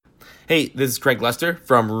Hey, this is Craig Lester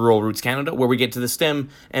from Rural Roots Canada, where we get to the stem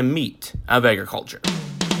and meat of agriculture.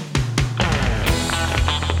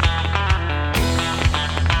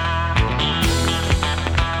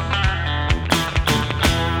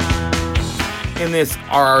 In this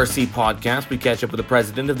RRC podcast, we catch up with the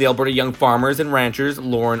president of the Alberta Young Farmers and Ranchers,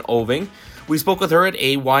 Lauren Oving. We spoke with her at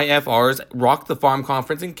AYFR's Rock the Farm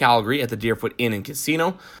Conference in Calgary at the Deerfoot Inn and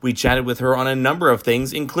Casino. We chatted with her on a number of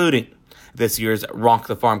things, including this year's Rock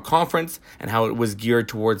the Farm Conference and how it was geared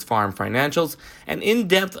towards farm financials, an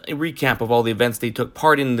in-depth recap of all the events they took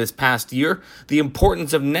part in this past year, the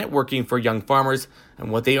importance of networking for young farmers,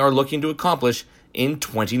 and what they are looking to accomplish in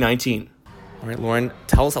 2019. All right, Lauren,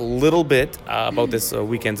 tell us a little bit about this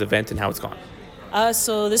weekend's event and how it's gone.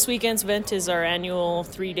 So this weekend's event is our annual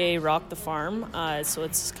 3-day Rock the Farm. So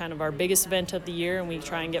it's kind of our biggest event of the year, and we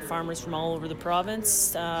try and get farmers from all over the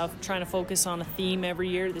province, trying to focus on a theme every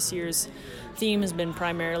year. This year's theme has been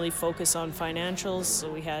primarily focused on financials.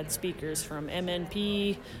 So we had speakers from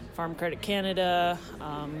MNP, Farm Credit Canada,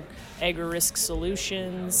 Agri-Risk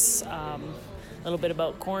Solutions, a little bit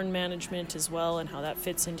about corn management as well and how that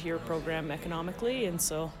fits into your program economically. And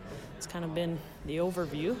so it's kind of been the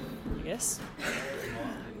overview, I guess.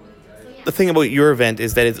 The thing about your event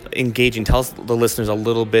is that it's engaging. Tell us, the listeners, a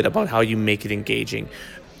little bit about how you make it engaging.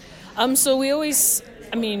 So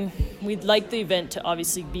we'd like the event to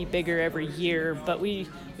obviously be bigger every year, but we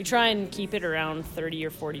try and keep it around 30 or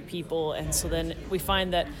 40 people. And so then we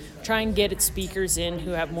find that try and get speakers in who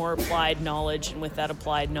have more applied knowledge, and with that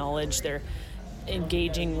applied knowledge, they're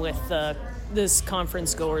engaging with this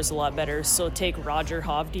conference goers a lot better. So take Roger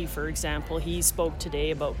Hovde, for example. He spoke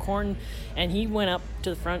today about corn, and he went up to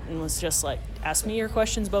the front and was just like, ask me your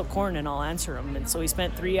questions about corn and I'll answer them. And so he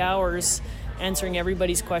spent 3 hours answering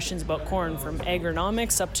everybody's questions about corn, from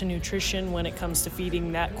agronomics up to nutrition when it comes to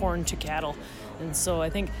feeding that corn to cattle. And so I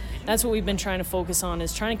think that's what we've been trying to focus on,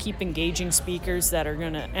 is trying to keep engaging speakers that are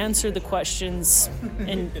going to answer the questions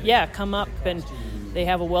and come up and they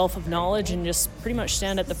have a wealth of knowledge, and just pretty much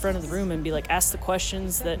stand at the front of the room and be like, ask the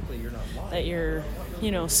questions that you're,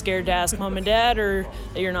 scared to ask mom and dad, or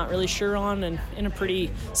that you're not really sure on, and in a pretty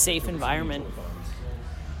safe environment.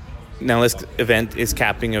 Now, this event is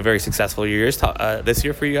capping a very successful year this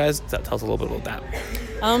year for you guys. Tell us a little bit about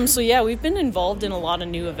that. We've been involved in a lot of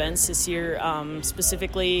new events this year.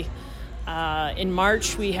 Specifically, in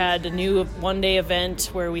March, we had a new one-day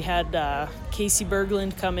event where we had Casey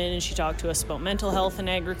Berglund come in, and she talked to us about mental health and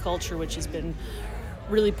agriculture, which has been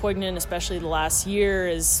really poignant, especially the last year,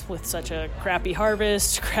 is with such a crappy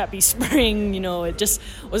harvest, crappy spring. It just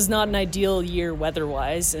was not an ideal year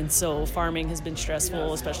weather-wise, and so farming has been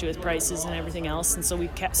stressful, especially with prices and everything else. And so we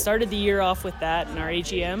started the year off with that in our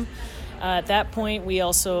AGM. At that point, we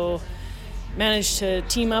also managed to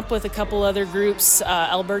team up with a couple other groups,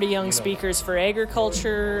 Alberta Young Speakers for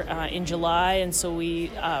Agriculture in July, and so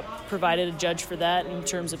we provided a judge for that in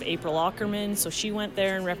terms of April Ackerman. So she went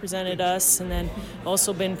there and represented us, and then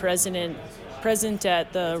also been present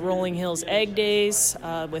at the Rolling Hills Ag Days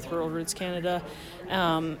with Rural Roots Canada.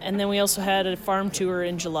 And then we also had a farm tour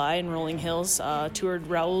in July in Rolling Hills, toured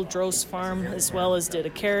Raoul Drost Farm, as well as did a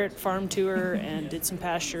carrot farm tour and did some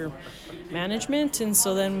pasture management. And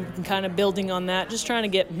so then kind of building on that, just trying to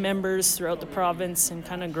get members throughout the province and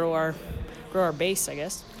kind of grow our base, I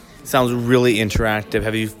guess. Sounds really interactive.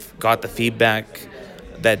 Have you got the feedback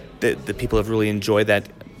that the people have really enjoyed that,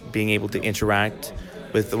 being able to interact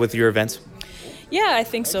with your events? Yeah, I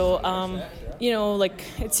think so.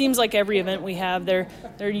 It seems like every event we have, they're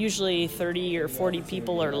usually 30 or 40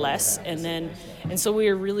 people or less, and so we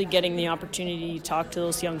are really getting the opportunity to talk to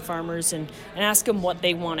those young farmers and ask them what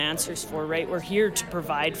they want answers for, right? We're here to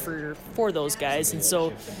provide for those guys, and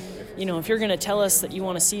so, if you're going to tell us that you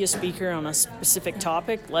want to see a speaker on a specific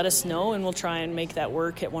topic, let us know, and we'll try and make that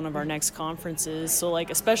work at one of our next conferences. So,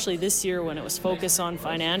 especially this year when it was focused on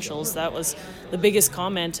financials, that was the biggest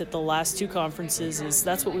comment at the last two conferences, is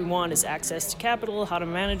that's what we want, is access to capital, how to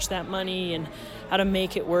manage that money, and how to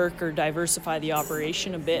make it work or diversify the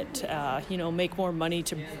operation a bit, make more money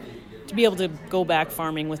to be able to go back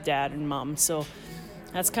farming with dad and mom. So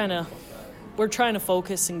that's kind of, we're trying to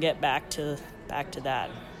focus and get back to that.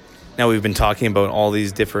 Now, we've been talking about all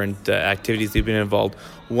these different activities that have been involved.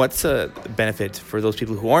 What's a benefit for those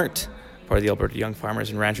people who aren't part of the Alberta Young Farmers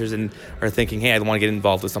and Ranchers and are thinking, hey, I want to get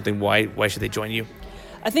involved with something? Why should they join you?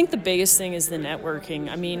 I think the biggest thing is the networking.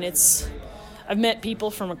 I've met people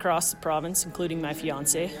from across the province, including my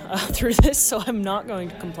fiance, through this, so I'm not going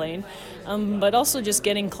to complain. But also just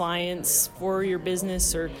getting clients for your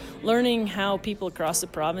business, or learning how people across the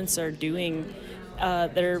province are doing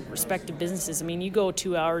their respective businesses. I mean, you go a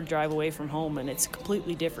 2-hour drive away from home and it's a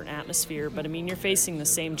completely different atmosphere, but I mean, you're facing the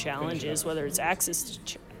same challenges, whether it's access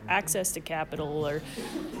to capital or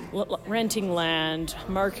renting land,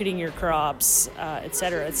 marketing your crops, et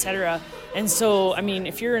cetera, et cetera. And so, I mean,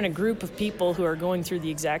 if you're in a group of people who are going through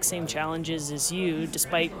the exact same challenges as you,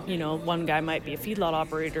 despite, one guy might be a feedlot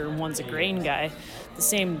operator and one's a grain guy, at the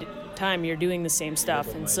same time you're doing the same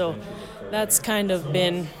stuff. And so that's kind of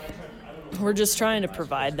been, we're just trying to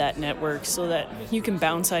provide that network so that you can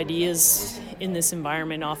bounce ideas in this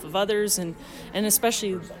environment off of others, and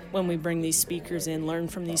especially when we bring these speakers in, learn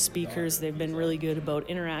from these speakers. They've been really good about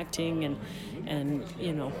interacting and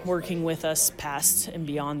working with us past and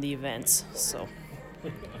beyond the events. So,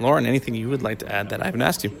 Lauren, anything you would like to add that I haven't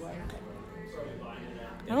asked you?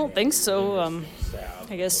 I don't think so.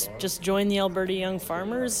 I guess just join the Alberta Young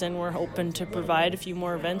Farmers, and we're hoping to provide a few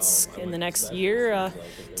more events in the next year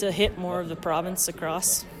to hit more of the province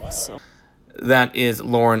across. So. That is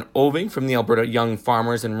Lauren Oving from the Alberta Young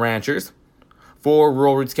Farmers and Ranchers. For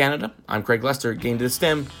Rural Roots Canada, I'm Craig Lester, getting to the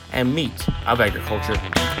stem and meat of agriculture.